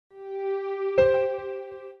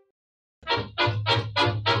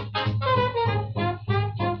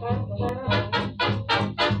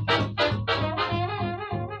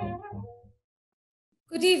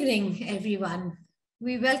evening, everyone.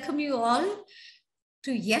 We welcome you all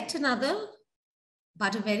to yet another,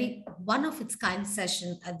 but a very one-of-its-kind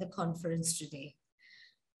session at the conference today.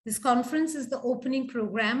 This conference is the opening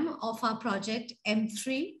program of our project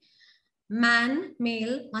M3, Man,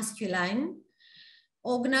 Male, Masculine,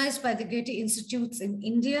 organized by the Goethe-Institutes in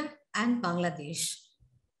India and Bangladesh.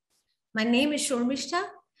 My name is Shormishta,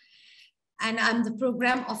 and I'm the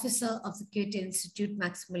program officer of the Goethe-Institut,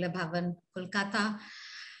 Maximula Bhavan, Kolkata.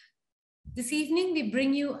 This evening, we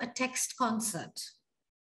bring you a text concert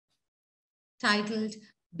titled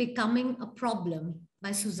Becoming a Problem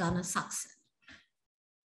by Susanne Sachsse.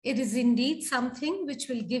 It is indeed something which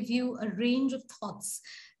will give you a range of thoughts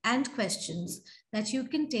and questions that you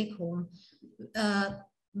can take home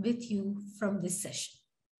with you from this session.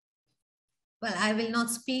 Well, I will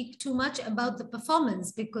not speak too much about the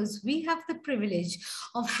performance because we have the privilege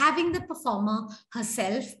of having the performer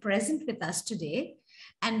herself present with us today,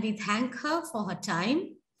 and we thank her for her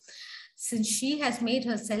time since she has made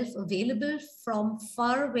herself available from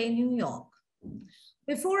faraway New York.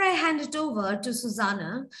 Before I hand it over to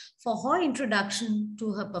Susanne for her introduction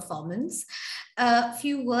to her performance, a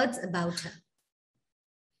few words about her.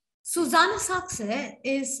 Susanne Sachsse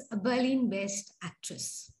is a Berlin-based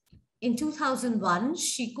actress. In 2001,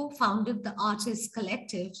 she co-founded the artist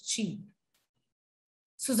collective Chi.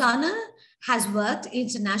 Susanne has worked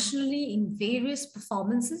internationally in various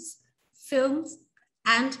performances, films,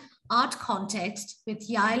 and art contexts with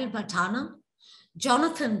Yael Bartana,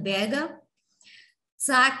 Jonathan Berger,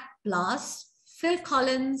 Zach Blas, Phil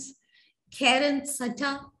Collins, Karen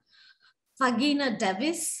Sutter, Fagina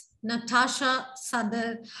Davis, Natasha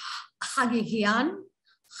Sadar-Hagigian,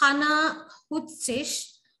 Hannah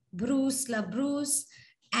Hutsish, Bruce LaBruce,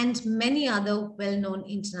 and many other well-known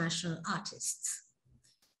international artists.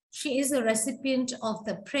 She is a recipient of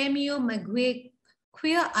the Premio Maguire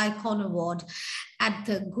Queer Icon Award at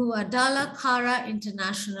the Guadalajara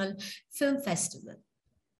International Film Festival.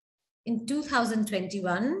 In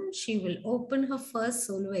 2021, she will open her first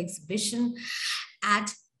solo exhibition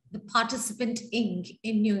at the Participant Inc.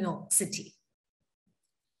 in New York City.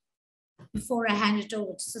 Before I hand it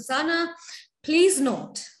over to Susanne, please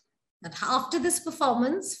note that after this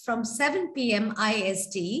performance from 7 p.m.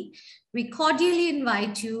 IST, we cordially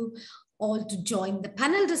invite you all to join the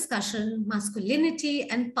panel discussion, Masculinity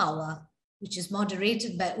and Power, which is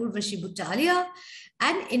moderated by Urvashi Butalia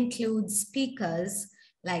and includes speakers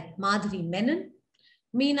like Madhuri Menon,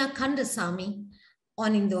 Meena Kandasamy,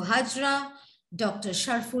 Anindo Hajra, Dr.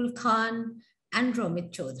 Sharful Khan, and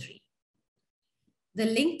Romit Chaudhary. The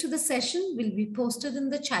link to the session will be posted in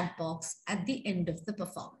the chat box at the end of the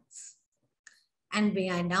performance. And may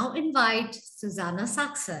I now invite Susanne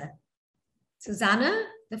Sachsse. Susanne,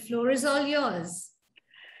 the floor is all yours.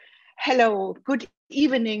 Hello, good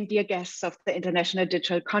evening, dear guests of the International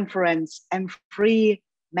Digital Conference M3,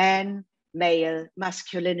 Man, Male,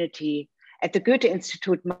 Masculinity at the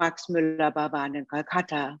Goethe-Institut Max Müller-Barban in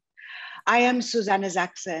Kolkata. I am Susanne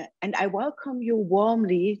Sachsse, and I welcome you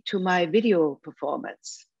warmly to my video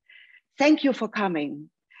performance. Thank you for coming.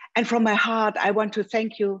 And from my heart, I want to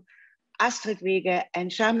thank you, Astrid Wege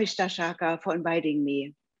and Shormishta Shaka, for inviting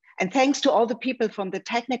me. And thanks to all the people from the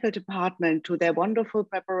technical department to their wonderful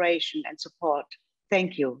preparation and support.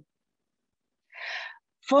 Thank you.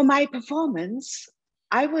 For my performance,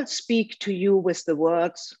 I will speak to you with the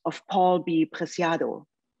words of Paul B. Preciado.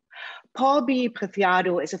 Paul B.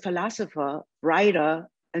 Preciado is a philosopher, writer,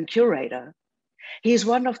 and curator. He is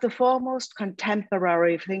one of the foremost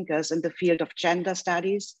contemporary thinkers in the field of gender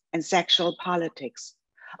studies and sexual politics.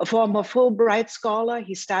 A former Fulbright scholar,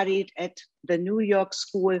 he studied at the New York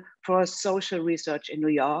School for Social Research in New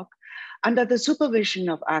York under the supervision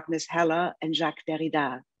of Agnes Heller and Jacques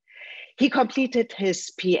Derrida. He completed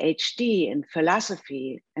his PhD in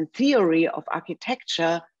philosophy and theory of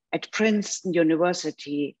architecture at Princeton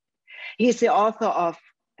University. He is the author of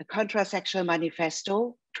A Contrasexual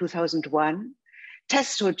Manifesto, 2001,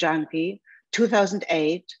 Testo Junkie,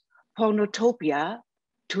 2008, Pornotopia,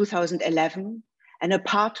 2011, An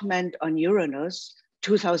Apartment on Uranus,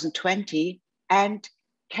 2020, and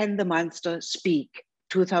Can the Monster Speak,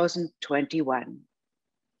 2021.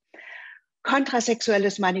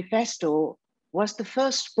 Contrasexuales Manifesto was the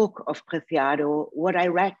first book of Preciado, what I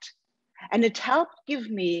read, and it helped give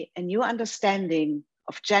me a new understanding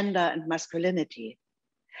of gender and masculinity.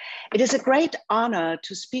 It is a great honor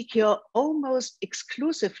to speak here almost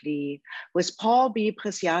exclusively with Paul B.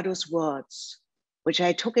 Preciado's words, which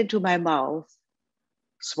I took into my mouth,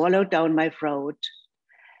 swallowed down my throat,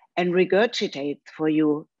 and regurgitate for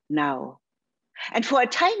you now. And for a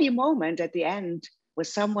tiny moment at the end with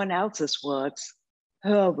someone else's words,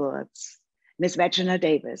 her words, Miss Regina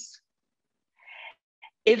Davis.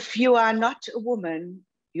 If you are not a woman,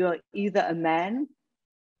 you're either a man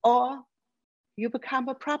or you become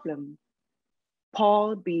a problem.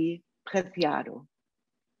 Paul B. Preciado.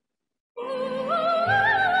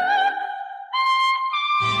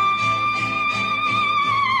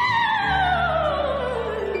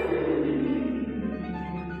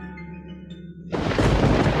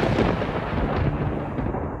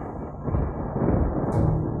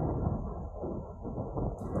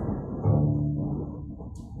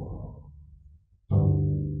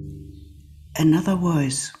 Another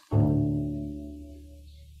voice.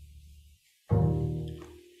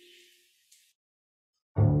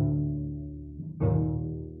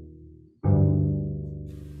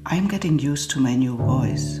 I'm getting used to my new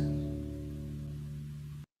voice.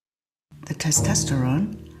 The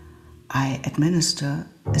testosterone I administer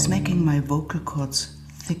is making my vocal cords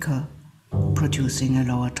thicker, producing a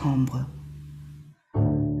lower timbre.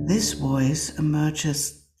 This voice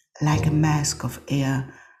emerges like a mask of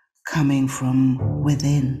air coming from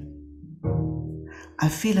within. I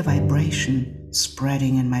feel a vibration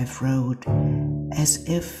spreading in my throat, as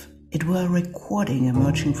if it were a recording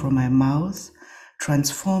emerging from my mouth,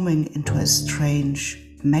 transforming into a strange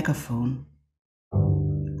megaphone.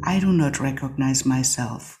 I do not recognize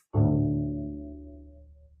myself.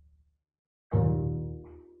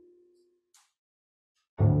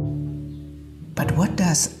 But what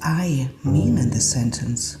does I mean in this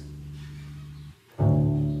sentence?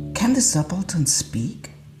 Can the subaltern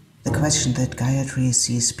speak? The question that Gayatri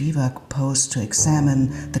C. Spivak posed to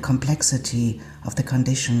examine the complexity of the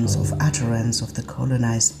conditions of utterance of the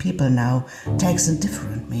colonized people now takes a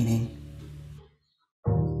different meaning.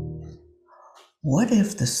 What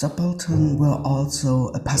if the subaltern were also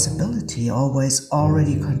a possibility always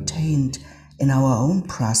already contained in our own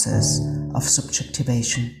process of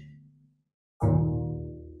subjectivation?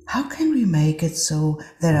 How can we make it so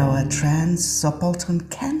that our trans subaltern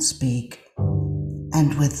can speak?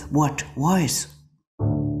 And with what voice?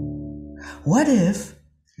 What if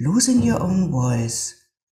losing your own voice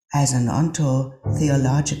as an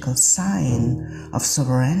ontological sign of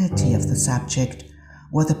sovereignty of the subject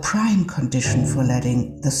were the prime condition for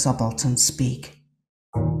letting the subaltern speak?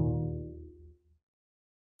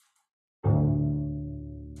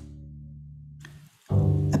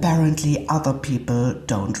 Apparently, other people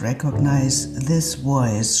don't recognize this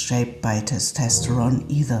voice shaped by testosterone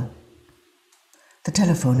either. The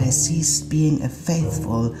telephone has ceased being a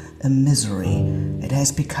faithful, a misery. It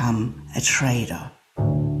has become a traitor.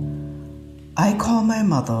 I call my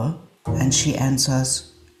mother and she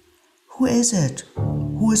answers, "Who is it?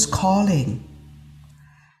 Who is calling?"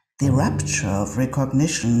 The rupture of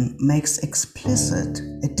recognition makes explicit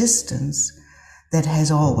a distance that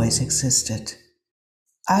has always existed.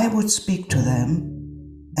 I would speak to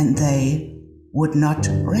them and they would not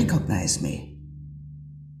recognize me.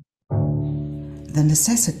 The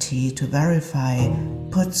necessity to verify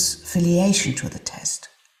puts filiation to the test.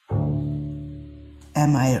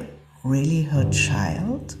 Am I really her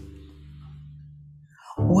child?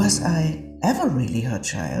 Was I ever really her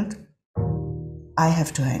child? I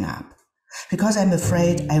have to hang up, because I'm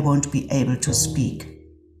afraid I won't be able to speak.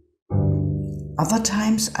 Other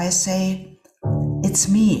times I say, "It's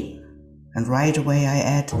me," and right away I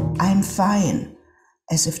add, "I'm fine,"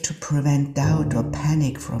 as if to prevent doubt or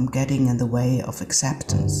panic from getting in the way of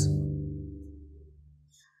acceptance.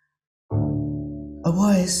 A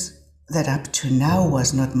voice that up to now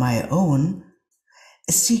was not my own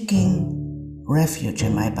is seeking refuge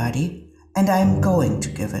in my body, and I'm going to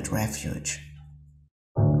give it refuge.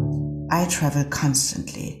 I travel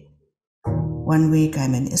constantly. 1 week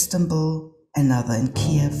I'm in Istanbul, another in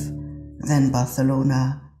Kiev, then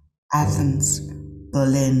Barcelona, Athens,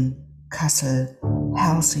 Berlin, Kassel,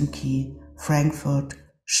 Helsinki, Frankfurt,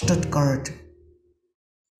 Stuttgart.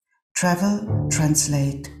 Travel,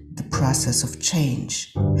 translate the process of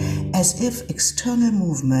change, as if external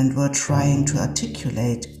movement were trying to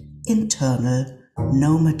articulate internal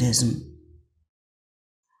nomadism.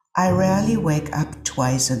 I rarely wake up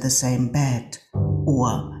twice in the same bed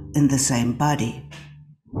or in the same body.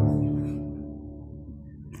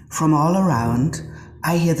 From all around,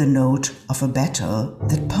 I hear the note of a battle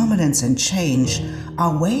that permanence and change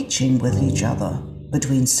are waging with each other,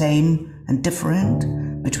 between same and different,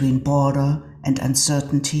 between border and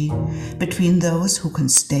uncertainty, between those who can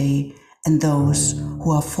stay and those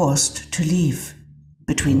who are forced to leave,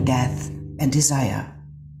 between death and desire.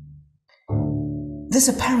 This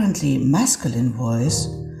apparently masculine voice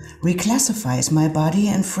reclassifies my body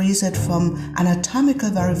and frees it from anatomical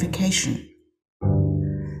verification.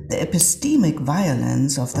 The epistemic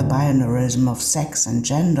violence of the binarism of sex and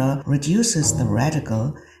gender reduces the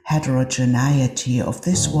radical heterogeneity of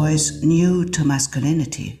this voice new to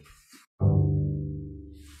masculinity.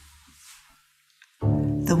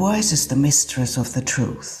 The voice is the mistress of the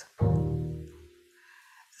truth.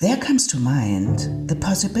 There comes to mind the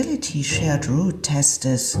possibility shared root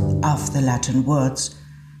testes of the Latin words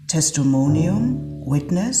testimonium,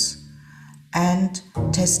 witness, and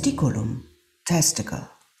testiculum, testicle.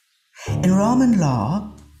 In Roman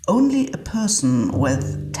law, only a person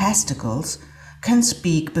with testicles can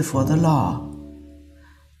speak before the law,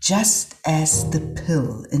 just as the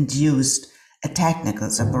pill induced a technical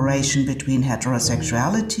separation between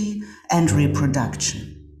heterosexuality and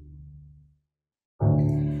reproduction.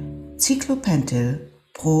 Cyclopentyl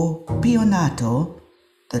propionato,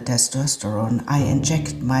 the testosterone I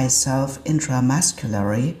inject myself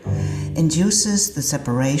intramuscularly, induces the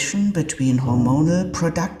separation between hormonal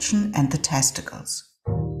production and the testicles.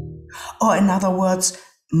 Or in other words,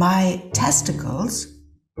 my testicles,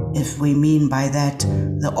 if we mean by that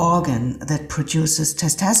the organ that produces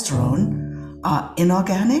testosterone, are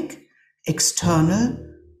inorganic, external,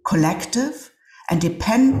 collective, and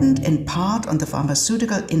dependent in part on the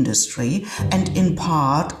pharmaceutical industry and in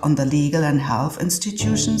part on the legal and health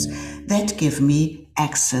institutions that give me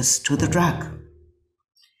access to the drug.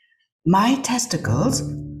 My testicles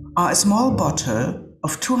are a small bottle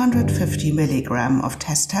of 250 milligram of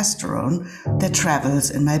testosterone that travels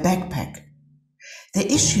in my backpack.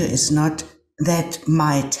 The issue is not that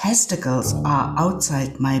my testicles are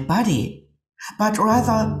outside my body, but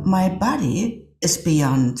rather my body is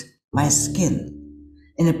beyond my skin,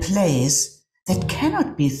 in a place that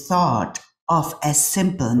cannot be thought of as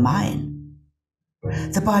simple mine.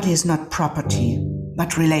 The body is not property,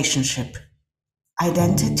 but relationship.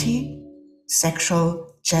 Identity,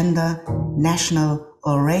 sexual, gender, national,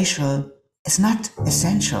 or racial is not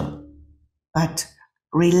essential, but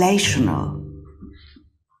relational.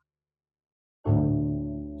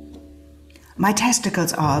 My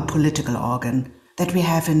testicles are a political organ that we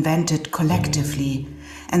have invented collectively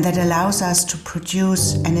and that allows us to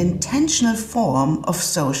produce an intentional form of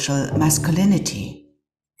social masculinity,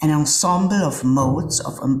 an ensemble of modes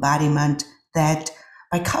of embodiment that,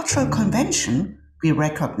 by cultural convention, we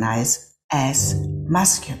recognize as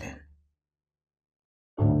masculine.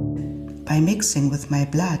 By mixing with my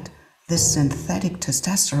blood, this synthetic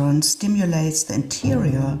testosterone stimulates the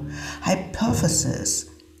interior hypophysis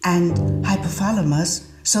and hypothalamus,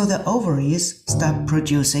 so the ovaries start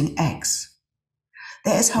producing eggs.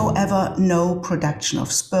 There is, however, no production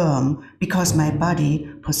of sperm because my body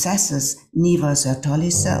possesses neither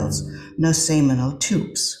Sertoli cells nor seminal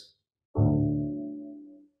tubes.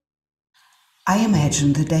 I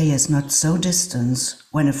imagine the day is not so distant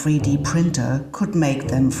when a 3D printer could make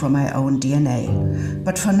them from my own DNA.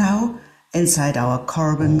 But for now, inside our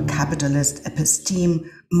carbon capitalist episteme,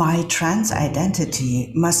 my trans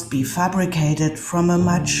identity must be fabricated from a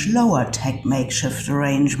much lower tech makeshift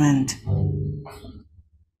arrangement.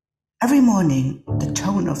 Every morning, the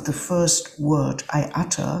tone of the first word I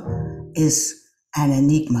utter is an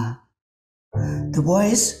enigma. The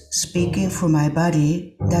voice speaking through my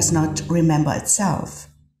body does not remember itself.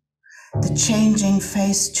 The changing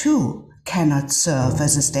face too cannot serve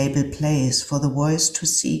as a stable place for the voice to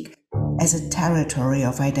seek as a territory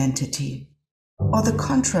of identity. Or the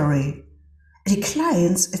contrary, it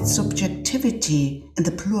declines its subjectivity in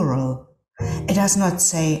the plural. It does not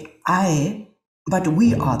say I, but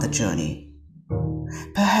we are the journey.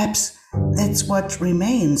 Perhaps that's what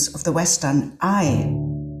remains of the Western I,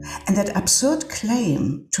 and that absurd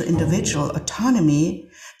claim to individual autonomy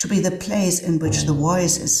to be the place in which the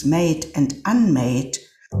voice is made and unmade,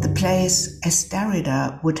 the place, as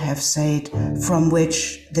Derrida would have said, from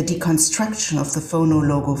which the deconstruction of the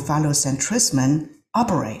phonologo-phallocentrism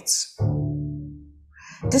operates.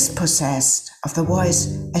 Dispossessed of the voice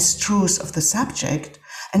as truth of the subject,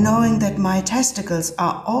 and knowing that my testicles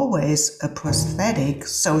are always a prosthetic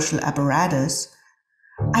social apparatus,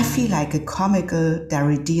 I feel like a comical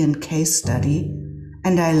Derridean case study,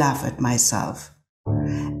 and I laugh at myself.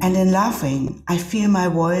 And in laughing, I feel my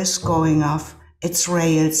voice going off its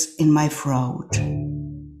rails in my throat.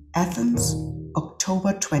 Athens,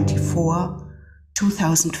 October 24,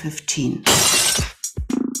 2015.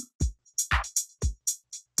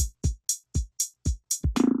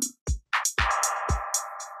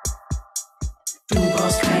 Du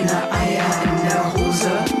brauchst keine Eier in der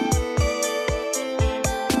Hose.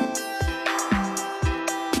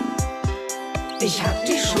 Ich hab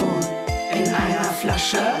die schon in einer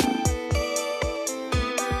Flasche.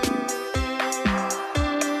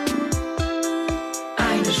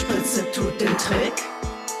 Eine Trick?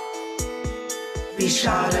 Wie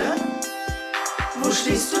schade, wo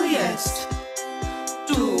stehst du jetzt?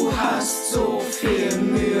 Du hast so viel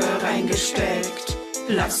Mühe reingesteckt,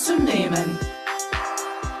 Platz zu nehmen.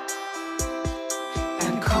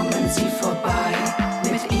 Dann kommen sie vorbei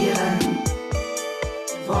mit ihren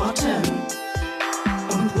Worten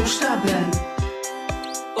und Buchstaben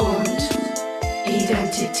und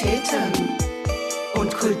Identitäten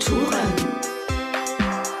und Kulturen.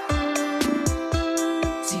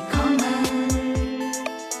 Sie kommen,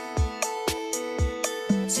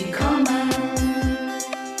 sie kommen,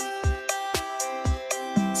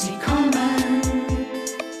 sie kommen,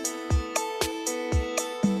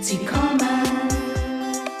 sie kommen.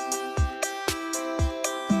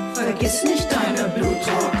 Vergiss nicht deine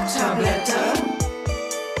Blutdrucktablette,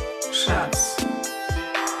 Schatz.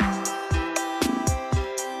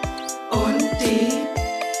 Und die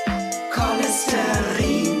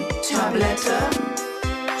Cholesterin-Tablette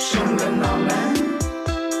schon genommen.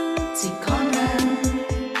 Sie kommen.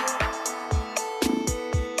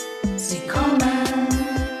 Sie kommen.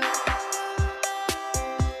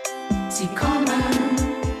 Sie kommen.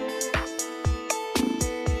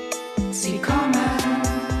 Sie kommen.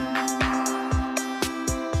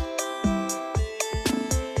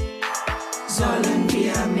 Sollen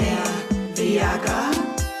wir mehr Viagra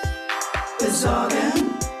besorgen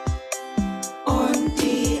und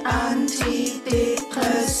die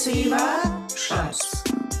Antidepressiva, Schatz?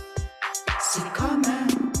 Sie kommen,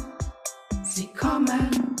 sie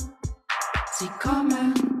kommen, sie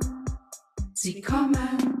kommen, sie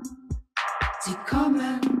kommen, sie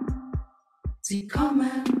kommen, sie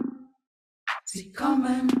kommen, sie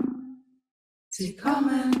kommen, sie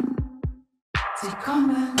kommen, sie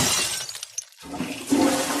kommen.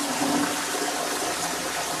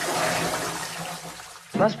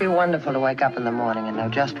 It must be wonderful to wake up in the morning and know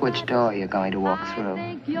just which door you're going to walk through.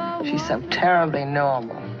 She's so terribly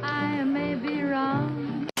normal. I may be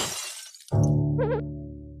wrong.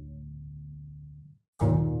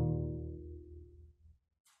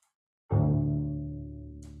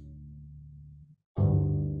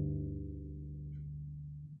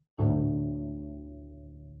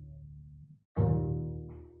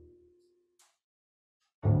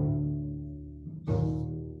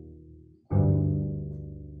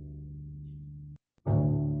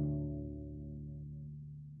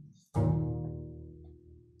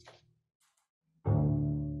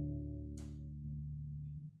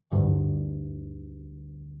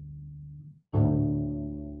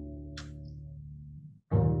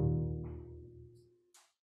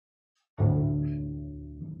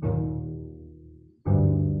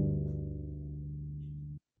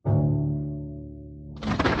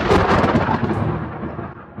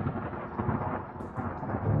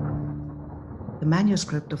 The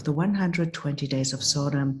manuscript of the 120 Days of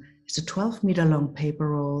Sodom is a 12-meter-long paper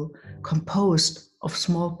roll composed of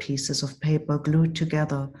small pieces of paper glued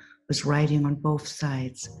together with writing on both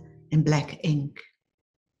sides in black ink.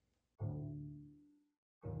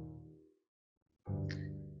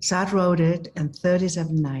 Sartre wrote it in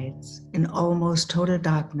 37 nights, in almost total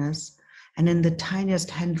darkness, and in the tiniest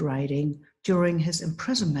handwriting during his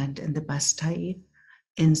imprisonment in the Bastille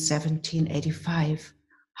in 1785,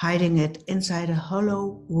 hiding it inside a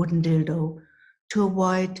hollow wooden dildo to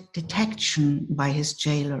avoid detection by his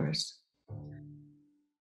jailers.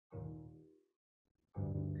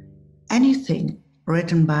 Anything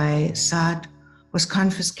written by Sartre was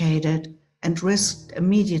confiscated and risked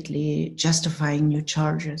immediately justifying new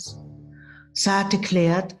charges. Sartre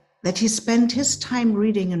declared that he spent his time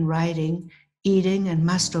reading and writing, eating and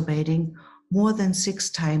masturbating more than 6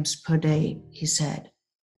 times per day, he said.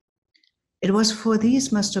 It was for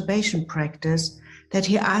this masturbation practice that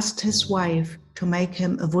he asked his wife to make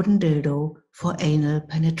him a wooden dildo for anal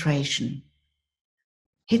penetration.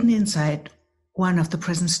 Hidden inside one of the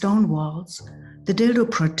prison stone walls, the dildo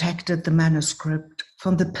protected the manuscript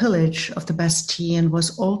from the pillage of the Bastille and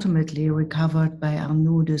was ultimately recovered by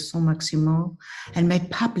Arnaud de Saint-Maximin and made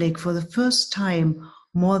public for the first time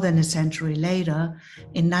more than a century later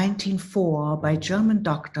in 1904 by German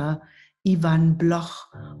doctor Ivan Bloch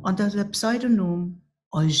under the pseudonym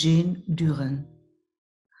Eugène Düren.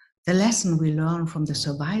 The lesson we learn from the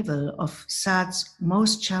survival of Sartre's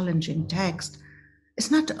most challenging text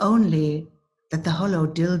is not only that the hollow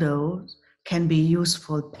dildos can be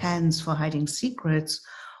useful pens for hiding secrets,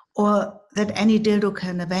 or that any dildo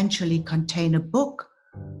can eventually contain a book,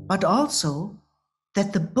 but also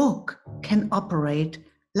that the book can operate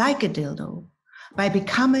like a dildo by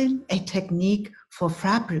becoming a technique for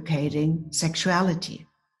fabricating sexuality.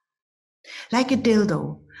 Like a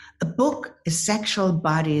dildo, A book is sexual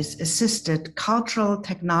bodies assisted cultural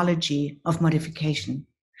technology of modification.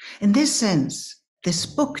 In this sense, this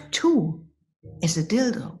book too is a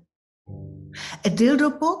dildo. A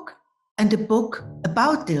dildo book and a book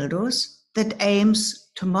about dildos that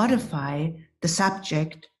aims to modify the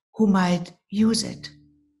subject who might use it.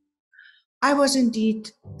 I was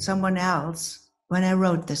indeed someone else when I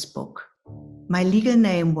wrote this book. My legal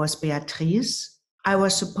name was Beatrice. I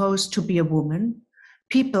was supposed to be a woman.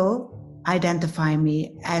 People identify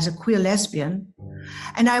me as a queer lesbian,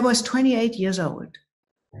 and I was 28 years old.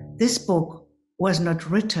 This book was not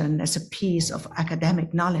written as a piece of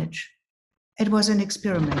academic knowledge. It was an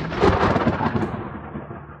experiment.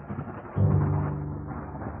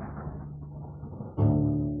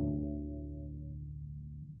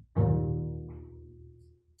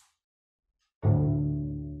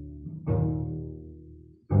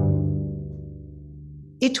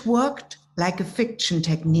 It worked like a fiction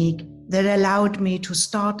technique that allowed me to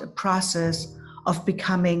start a process of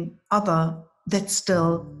becoming other that's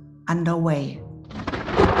still underway.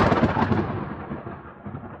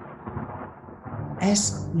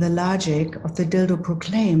 As the logic of the dildo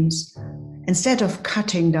proclaims, instead of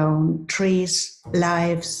cutting down trees,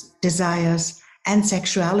 lives, desires, and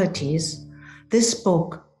sexualities, this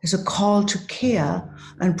book is a call to care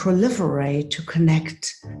and proliferate, to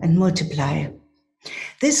connect and multiply.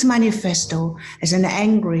 This manifesto is an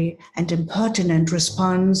angry and impertinent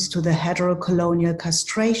response to the heterocolonial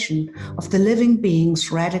castration of the living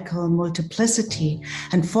being's radical multiplicity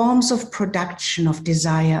and forms of production of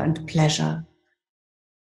desire and pleasure.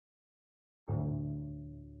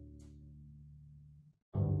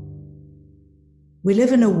 We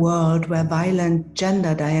live in a world where violent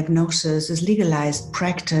gender diagnosis is legalized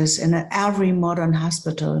practice in every modern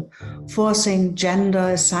hospital, forcing gender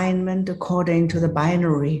assignment according to the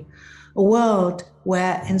binary. A world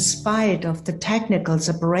where, in spite of the technical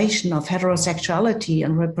separation of heterosexuality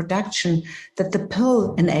and reproduction that the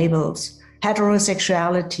pill enables,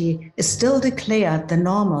 heterosexuality is still declared the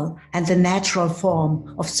normal and the natural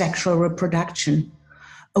form of sexual reproduction.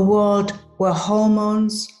 A world where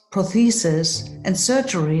hormones, prostheses, and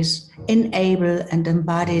surgeries enable and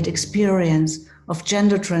embodied experience of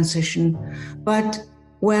gender transition, but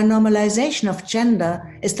where normalization of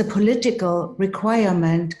gender is the political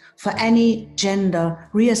requirement for any gender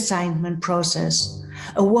reassignment process.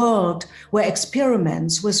 A world where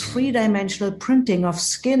experiments with three-dimensional printing of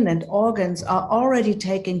skin and organs are already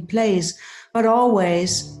taking place, but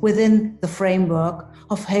always within the framework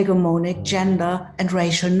of hegemonic gender and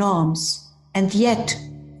racial norms. And yet,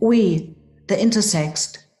 we, the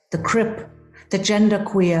intersexed, the crip, the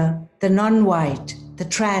genderqueer, the non-white, the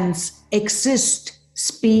trans, exist,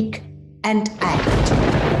 speak, and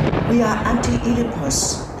act. We are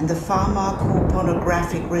anti-Oedipus in the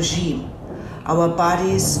pharmaco-pornographic regime. Our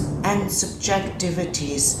bodies and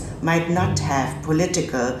subjectivities might not have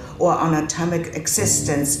political or anatomic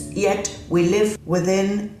existence, yet we live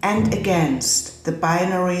within and against the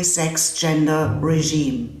binary sex-gender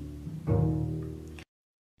regime.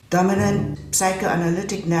 Dominant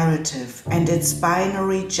psychoanalytic narrative and its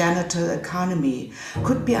binary genital economy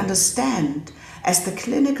could be understood as the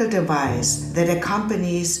clinical device that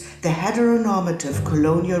accompanies the heteronormative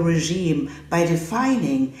colonial regime by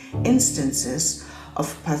defining instances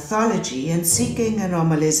of pathology and seeking a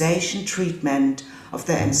normalization treatment of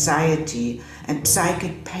the anxiety and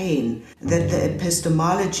psychic pain that the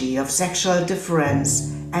epistemology of sexual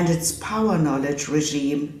difference and its power knowledge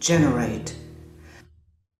regime generate.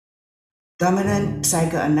 Dominant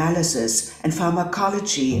psychoanalysis and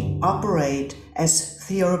pharmacology operate as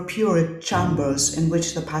therapeutic chambers in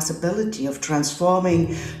which the possibility of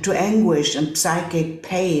transforming to anguish and psychic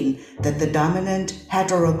pain that the dominant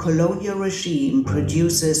heterocolonial regime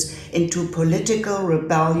produces into political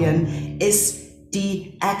rebellion is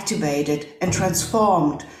deactivated and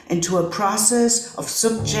transformed into a process of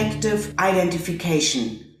subjective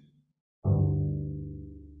identification.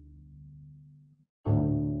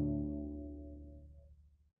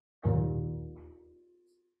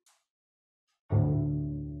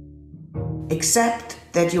 Accept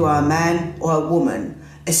that you are a man or a woman.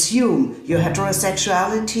 Assume your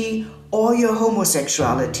heterosexuality or your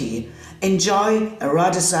homosexuality. Enjoy,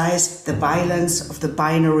 eroticize the violence of the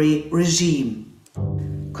binary regime.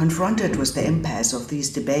 Confronted with the impasse of these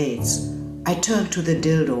debates, I turned to the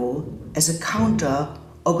dildo as a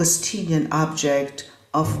counter-Augustinian object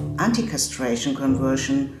of anti-castration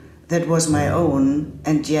conversion that was my own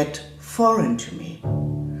and yet foreign to me.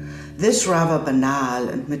 This rather banal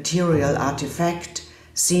and material artifact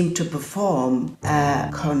seemed to perform a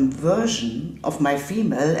conversion of my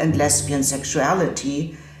female and lesbian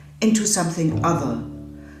sexuality into something other,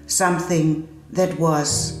 something that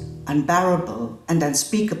was unbearable and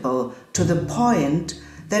unspeakable to the point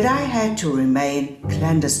that I had to remain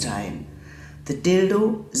clandestine. The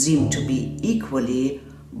dildo seemed to be equally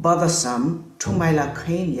bothersome to my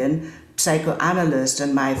Lacanian psychoanalyst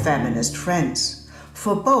and my feminist friends.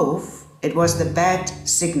 For both, it was the bad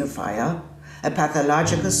signifier, a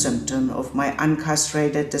pathological symptom of my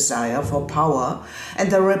uncastrated desire for power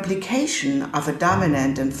and the replication of a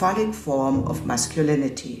dominant and phallic form of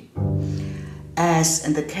masculinity. As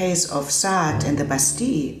in the case of Sartre and the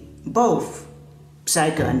Bastille, both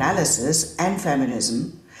psychoanalysis and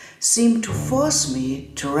feminism seemed to force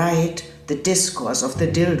me to write the discourse of the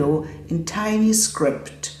dildo in tiny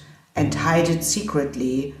script and hide it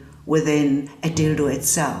secretly within a dildo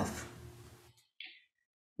itself.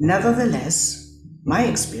 Nevertheless, my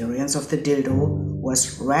experience of the dildo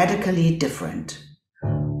was radically different.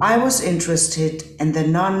 I was interested in the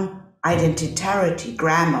non-identitarity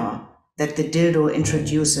grammar that the dildo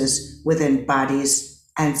introduces within bodies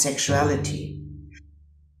and sexuality.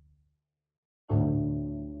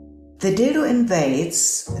 The dildo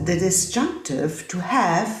invades the disjunctive to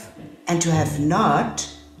have and to have not.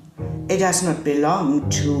 It does not belong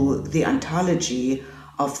to the ontology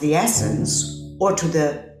of the essence or to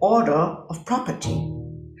the order of property.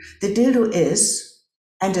 The dildo is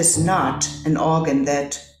and is not an organ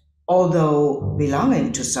that, although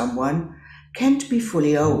belonging to someone, can't be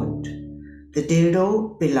fully owned. The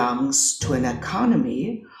dildo belongs to an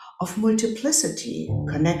economy of multiplicity,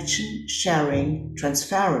 connection, sharing,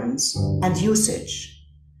 transference, and usage.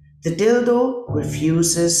 The dildo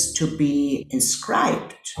refuses to be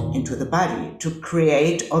inscribed into the body to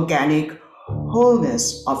create organic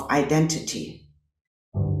wholeness of identity.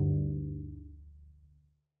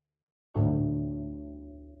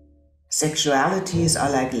 Sexualities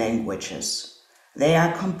are like languages. They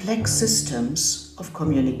are complex systems of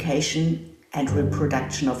communication and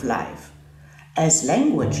reproduction of life. As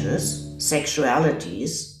languages,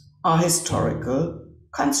 sexualities are historical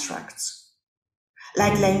constructs.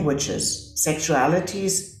 Like languages,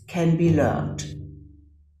 sexualities can be learned.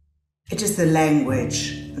 It is the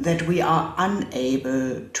language that we are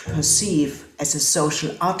unable to perceive as a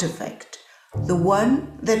social artifact, the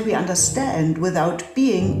one that we understand without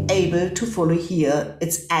being able to fully hear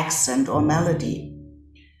its accent or melody.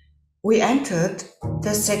 We entered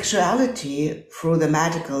the sexuality through the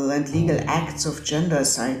medical and legal acts of gender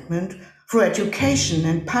assignment, through education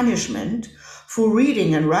and punishment, through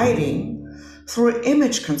reading and writing, through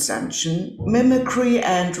image consumption, mimicry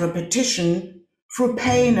and repetition, through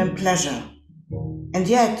pain and pleasure. And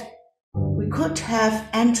yet, we could have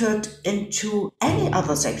entered into any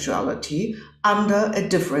other sexuality under a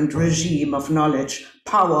different regime of knowledge,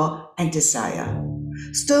 power, and desire.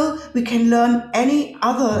 Still, we can learn any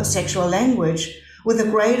other sexual language with a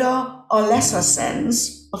greater or lesser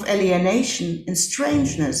sense of alienation and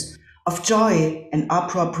strangeness, of joy and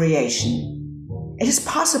appropriation. It is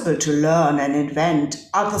possible to learn and invent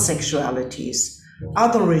other sexualities,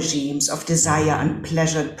 other regimes of desire and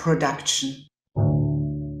pleasure production.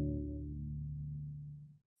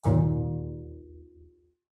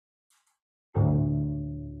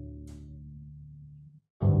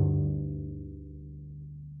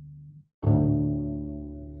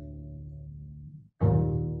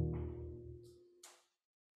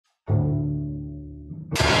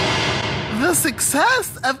 The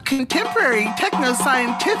success of contemporary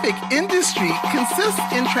techno-scientific industry consists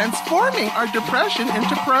in transforming our depression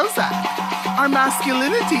into Prozac, our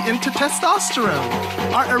masculinity into testosterone,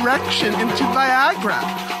 our erection into Viagra,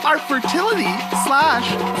 our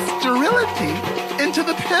fertility/sterility into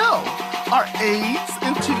the pill, our AIDS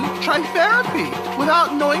into tritherapy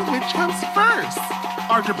without knowing which comes first,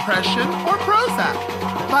 our depression or Prozac,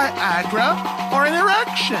 Viagra or an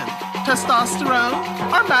erection, testosterone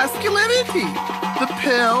or masculinity, the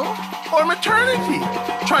pill or maternity,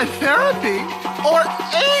 tritherapy or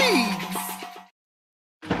AIDS.